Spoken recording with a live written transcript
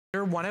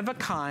They're one of a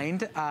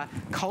kind,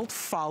 cult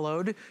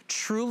followed,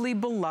 truly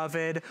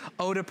beloved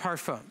Eau de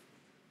Parfum.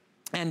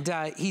 And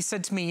he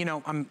said to me, you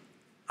know, I'm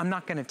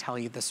not gonna tell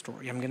you the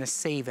story. I'm gonna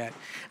save it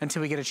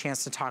until we get a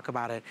chance to talk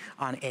about it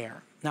on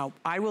air. Now,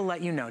 I will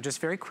let you know just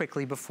very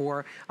quickly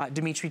before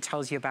Dimitri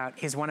tells you about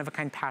his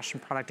one-of-a-kind passion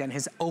product and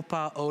his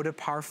OPA Eau de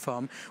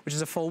Parfum, which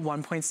is a full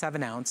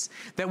 1.7 ounce,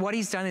 that what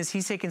he's done is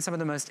he's taken some of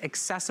the most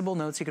accessible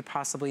notes you could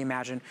possibly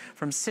imagine,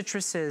 from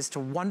citruses to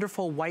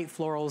wonderful white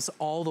florals,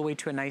 all the way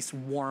to a nice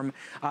warm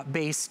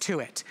base to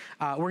it.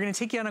 We're gonna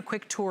take you on a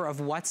quick tour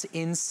of what's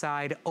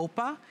inside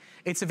OPA.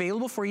 It's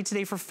available for you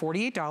today for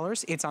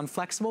 $48. It's on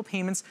flexible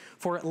payments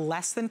for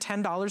less than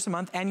 $10 a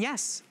month. And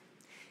yes,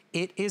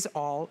 it is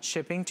all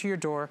shipping to your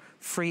door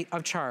free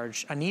of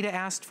charge. Anita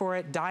asked for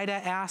it,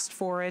 Dinah asked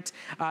for it,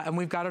 and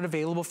we've got it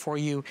available for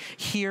you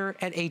here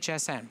at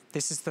HSN.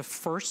 This is the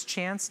first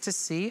chance to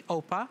see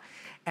OPA.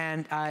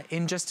 And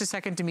in just a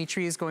second,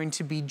 Dimitri is going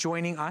to be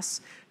joining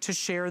us to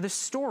share the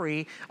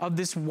story of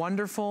this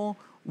wonderful,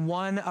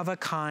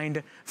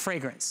 one-of-a-kind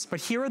fragrance.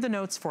 But here are the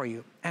notes for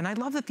you. And I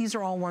love that these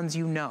are all ones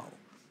you know.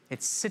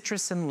 It's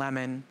citrus and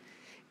lemon.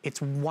 It's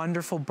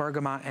wonderful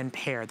bergamot and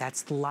pear.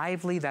 That's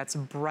lively, that's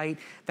bright,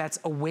 that's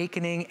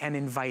awakening and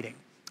inviting.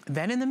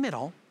 Then in the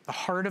middle, the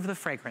heart of the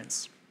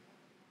fragrance,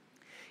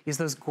 is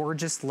those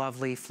gorgeous,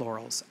 lovely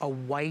florals. A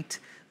white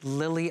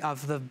lily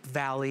of the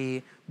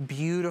valley,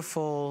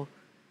 beautiful,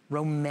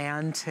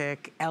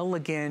 romantic,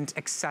 elegant,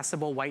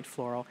 accessible white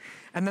floral.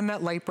 And then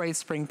that light, bright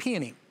spring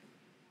peony.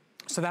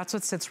 So that's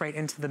what sits right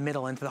into the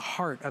middle, into the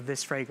heart of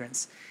this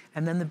fragrance.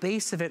 And then the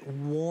base of it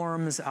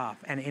warms up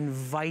and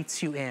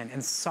invites you in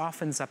and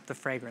softens up the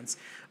fragrance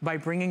by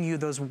bringing you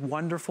those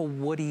wonderful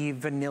woody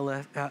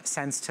vanilla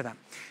scents to them.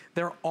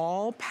 They're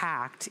all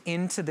packed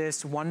into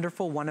this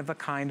wonderful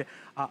one-of-a-kind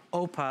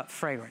OPA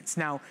fragrance.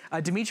 Now,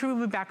 Dimitri will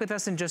be back with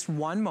us in just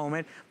one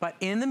moment, but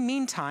in the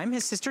meantime,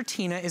 his sister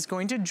Tina is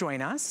going to join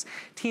us.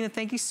 Tina,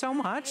 thank you so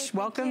much. Hey,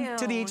 welcome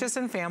to the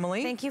HSN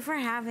family. Thank you for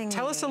having me.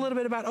 Tell us a little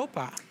bit about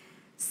OPA.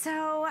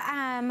 So,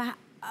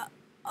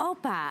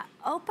 OPA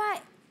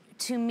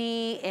to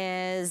me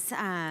is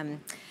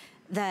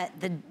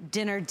the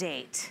dinner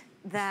date,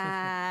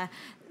 the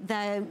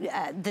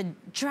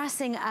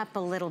dressing up a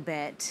little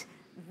bit,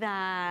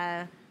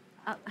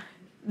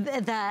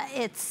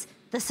 it's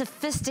the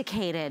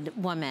sophisticated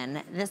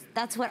woman.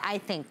 That's what I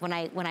think when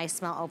I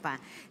smell OPA.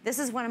 This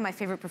is one of my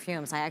favorite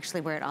perfumes. I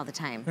actually wear it all the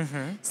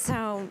time.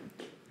 So,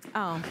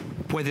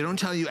 Boy, they don't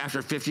tell you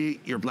after 50,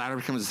 your bladder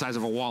becomes the size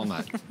of a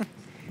walnut.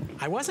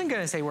 I wasn't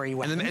gonna say where you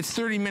went. And then it's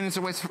 30 minutes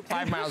away, it's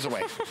 5 miles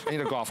away. I need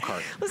a golf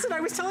cart. Listen,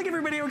 I was telling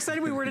everybody how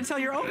excited we were to tell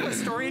your OPA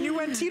story and you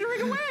went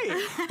teetering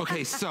away.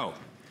 Okay, so,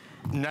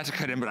 not to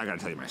cut in, but I gotta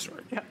tell you my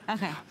story. Yeah.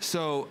 okay.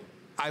 So,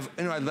 I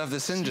love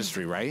this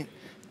industry, right?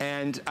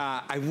 And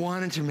I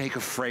wanted to make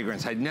a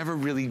fragrance. I'd never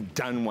really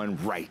done one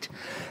right.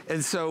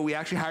 And so we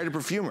actually hired a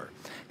perfumer.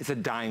 It's a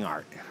dying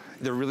art.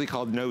 They're really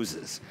called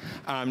noses.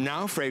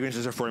 Now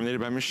fragrances are formulated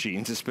by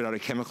machines to spit out a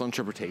chemical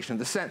interpretation of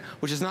the scent,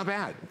 which is not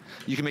bad.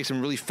 You can make some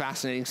really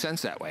fascinating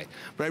scents that way.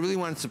 But I really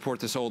wanted to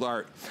support this old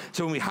art.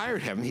 So when we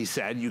hired him, he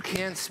said, you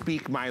can't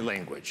speak my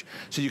language,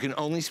 so you can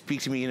only speak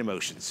to me in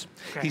emotions.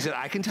 Okay. He said,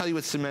 I can tell you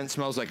what cement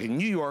smells like in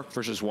New York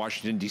versus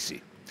Washington,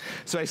 D.C.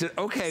 So I said,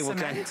 okay, well,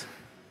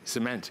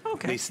 cement.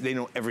 Okay. They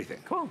know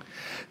everything. Cool.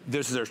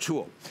 This is their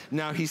tool.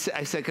 Now, I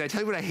said, can I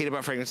tell you what I hate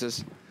about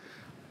fragrances?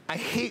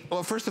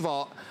 Well, first of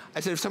all, I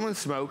said, if someone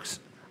smokes,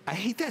 I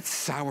hate that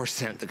sour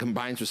scent that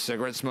combines with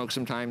cigarette smoke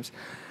sometimes,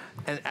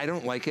 and I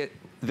don't like it.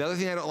 The other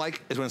thing I don't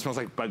like is when it smells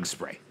like bug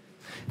spray,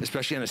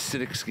 especially on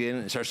acidic skin.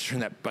 It starts to turn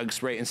that bug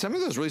spray, and some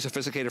of those really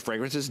sophisticated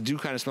fragrances do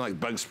kind of smell like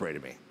bug spray to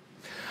me.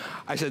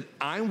 I said,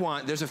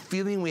 there's a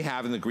feeling we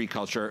have in the Greek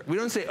culture. We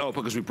don't say OPA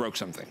because we broke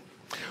something.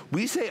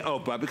 We say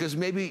OPA because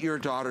maybe your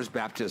daughter's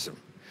baptism,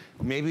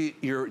 maybe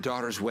your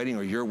daughter's wedding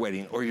or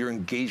your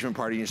engagement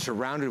party, you're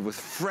surrounded with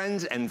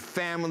friends and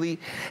family,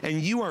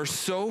 and you are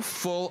so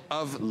full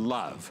of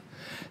love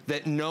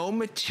that no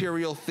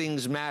material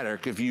things matter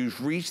if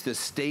you've reached the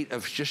state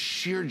of just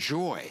sheer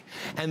joy.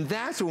 And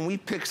that's when we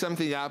pick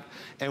something up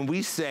and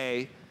we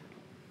say,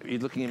 are you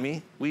looking at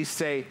me? We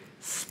say,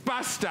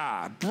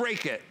 spasta,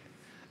 break it.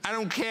 I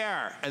don't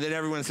care. And then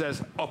everyone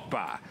says,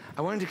 OPA.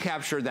 I wanted to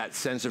capture that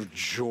sense of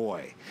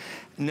joy.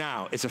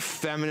 Now, it's a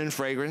feminine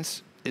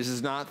fragrance. This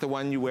is not the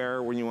one you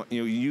wear when you,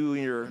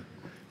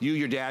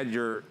 your dad,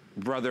 your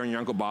brother, and your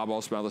Uncle Bob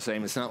all smell the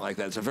same. It's not like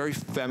that. It's a very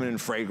feminine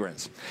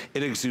fragrance.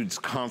 It exudes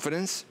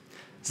confidence,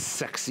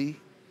 sexy,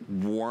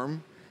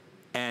 warm,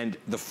 and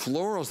the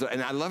florals,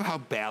 and I love how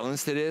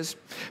balanced it is,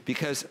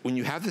 because when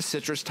you have the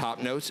citrus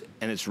top notes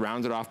and it's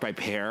rounded off by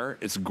pear,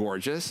 it's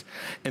gorgeous.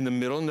 And the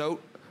middle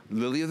note,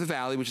 lily of the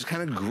valley, which is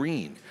kind of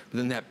green, but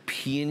then that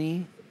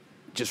peony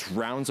just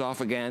rounds off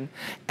again.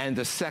 And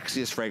the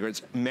sexiest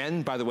fragrance,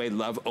 men, by the way,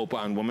 love OPA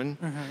on women.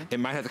 It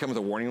might have to come with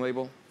a warning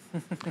label.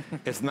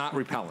 It's not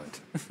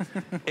repellent.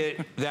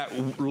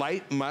 That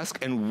light musk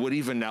and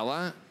woody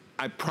vanilla,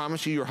 I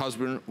promise you your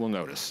husband will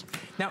notice.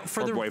 Now,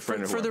 for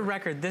the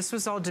record, this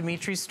was all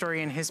Dimitri's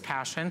story and his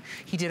passion.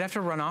 He did have to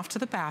run off to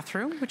the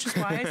bathroom, which is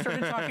why I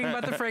started talking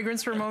about the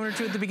fragrance for a moment or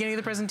two at the beginning of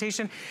the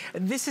presentation.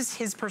 This is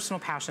his personal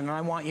passion, and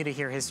I want you to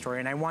hear his story,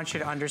 and I want you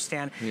to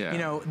understand, you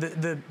know,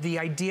 the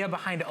idea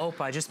behind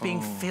OPA just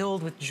being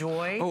filled with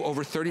joy. Oh,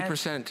 over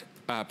 30%.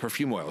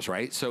 Perfume oils,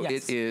 right? So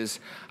yes. It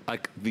is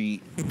like the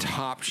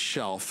top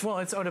shelf. Well,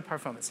 it's Eau de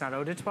Parfum. It's not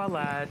Eau de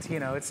Toilette. You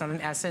know, it's not an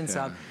essence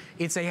of.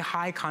 It's a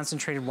high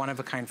concentrated,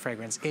 one-of-a-kind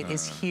fragrance. It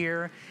is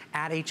here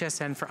at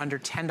HSN for under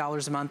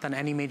 $10 a month on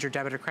any major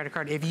debit or credit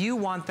card. If you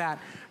want that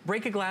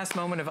break-a-glass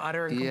moment of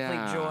utter and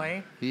complete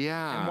joy,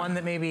 and one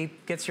that maybe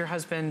gets your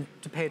husband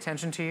to pay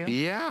attention to you.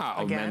 Yeah,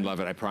 oh, men love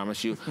it, I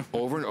promise you.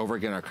 Over and over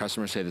again, our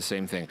customers say the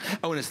same thing.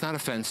 Oh, and it's not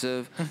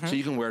offensive, so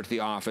you can wear it to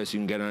the office, you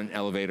can get on an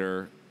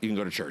elevator, you can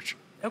go to church.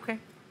 Okay.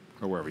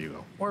 Or wherever you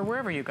go. Or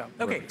wherever you go.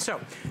 Okay,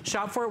 so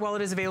shop for it while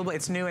it is available.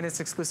 It's new and it's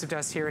exclusive to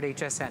us here at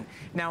HSN.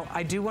 Now,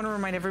 I do want to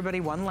remind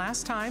everybody one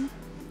last time,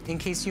 in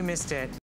case you missed it,